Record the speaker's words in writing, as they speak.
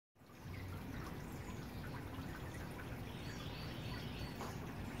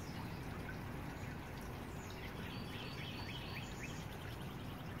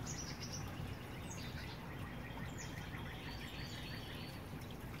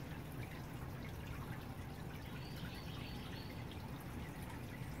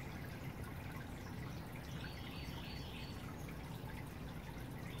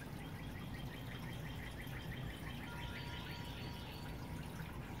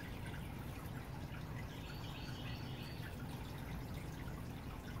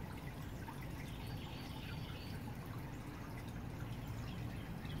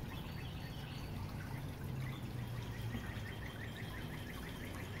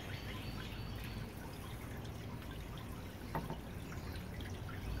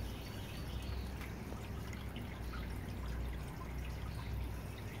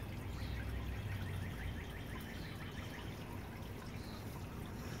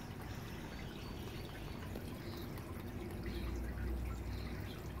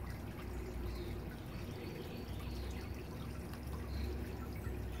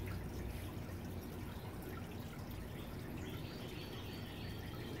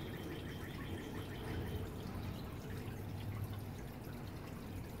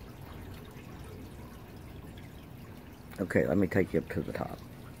Okay, let me take you up to the top.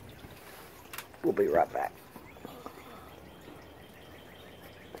 We'll be right back.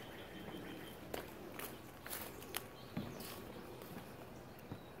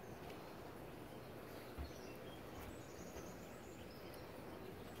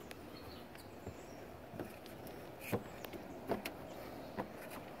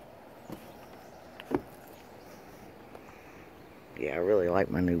 Yeah, I really like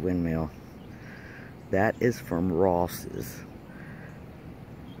my new windmill. That is from Ross's.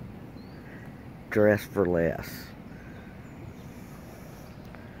 Dress for Less.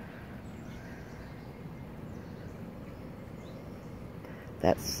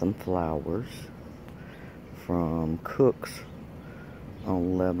 That's some flowers from Cook's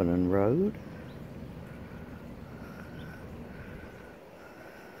on Lebanon Road.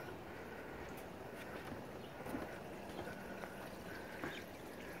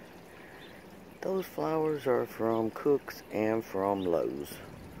 Those flowers are from Cook's and from Lowe's.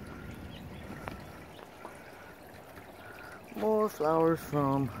 More flowers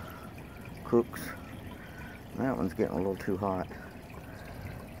from Cook's. That one's getting a little too hot.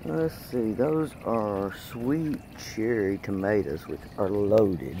 Let's see, those are sweet cherry tomatoes, which are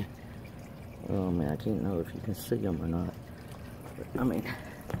loaded. Oh man, I can't know if you can see them or not. But, I mean,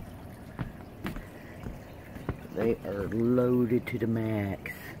 they are loaded to the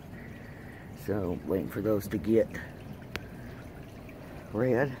max. So, waiting for those to get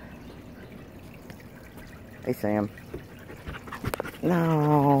red. Hey, Sam.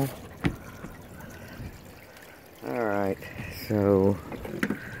 No. Alright, so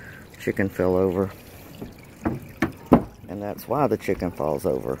chicken fell over. And that's why the chicken falls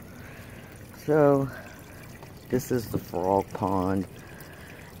over. So, this is the frog pond.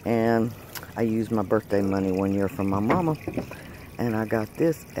 And I used my birthday money one year from my mama. And I got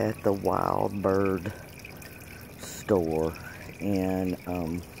this at the Wild Bird store in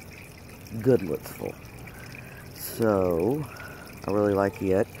Goodlettsville. So, I really like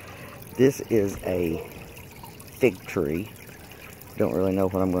it. This is a fig tree. Don't really know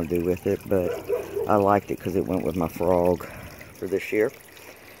what I'm going to do with it, but I liked it because it went with my frog for this year.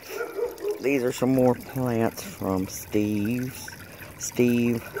 These are some more plants from Steve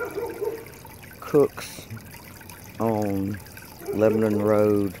Cook's on Lebanon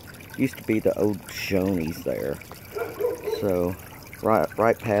Road. Used to be the old Shoney's there. So,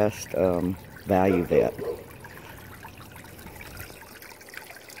 right past Value Vet.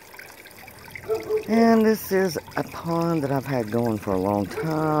 And this is a pond that I've had going for a long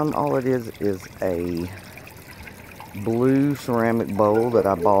time. All it is a blue ceramic bowl that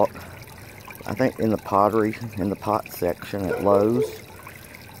I bought, I think in the pottery, in the pot section at Lowe's.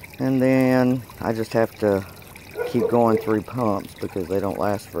 And then I just have to keep going through pumps because they don't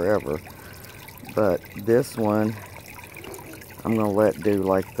last forever. But this one, I'm going to let do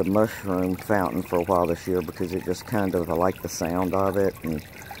like the mushroom fountain for a while this year because it just kind of, I like the sound of it and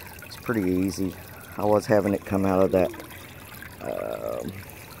it's pretty easy. I was having it come out of that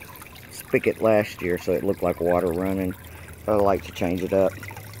spigot last year so it looked like water running. But I like to change it up.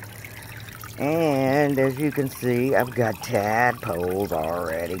 And as you can see, I've got tadpoles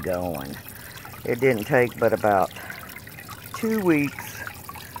already going. It didn't take but about 2 weeks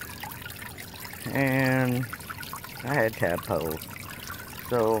and I had tadpoles.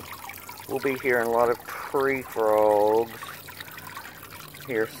 So we'll be hearing a lot of tree frogs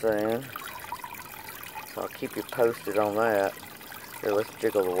here soon. So I'll keep you posted on that. Here, let's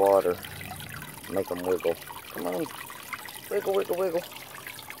jiggle the water. Make them wiggle. Come on. Wiggle, wiggle, wiggle.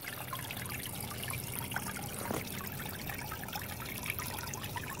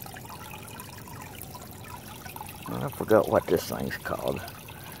 I forgot what this thing's called.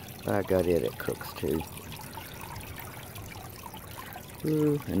 But I got it at Cook's too.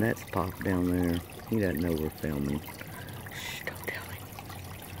 Ooh, and that's Pop down there. He doesn't know we're filming. Shh, don't tell him.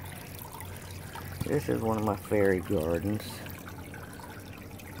 This is one of my fairy gardens.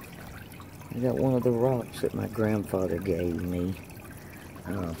 I got one of the rocks that my grandfather gave me.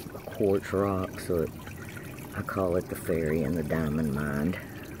 A quartz rock, so I call it the fairy in the diamond mine.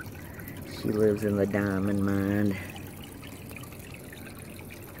 She lives in the diamond mine.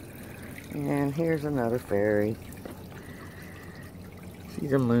 And here's another fairy.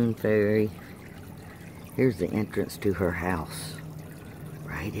 She's a moon fairy. Here's the entrance to her house.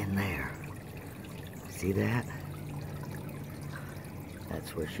 Right in there. See that?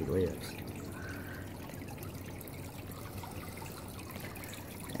 That's where she lives.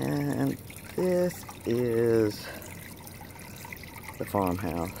 And this is the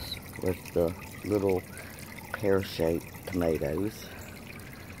farmhouse with the little pear-shaped tomatoes.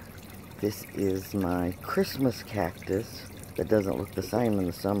 This is my Christmas cactus that doesn't look the same in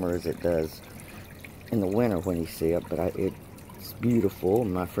the summer as it does in the winter when you see it, but it's beautiful.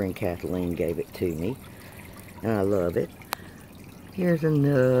 My friend Kathleen gave it to me, and I love it. Here's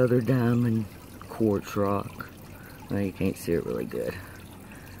another diamond quartz rock. Well, you can't see it really good,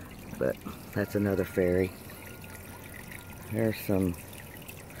 but that's another fairy. There's some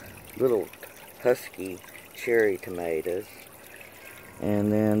little husky cherry tomatoes.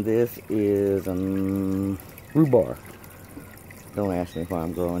 And then this is rhubarb. Don't ask me why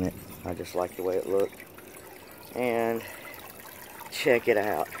I'm growing it. I just like the way it looked. And check it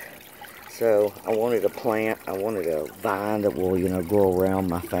out. So I wanted a vine that will, grow around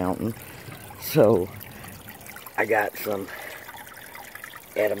my fountain. So I got some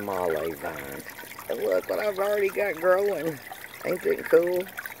edamame vine. And look what I've already got growing. Ain't that cool?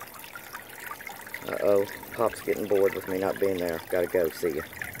 Uh-oh, Pop's getting bored with me not being there. Gotta go. See ya.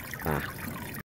 Bye.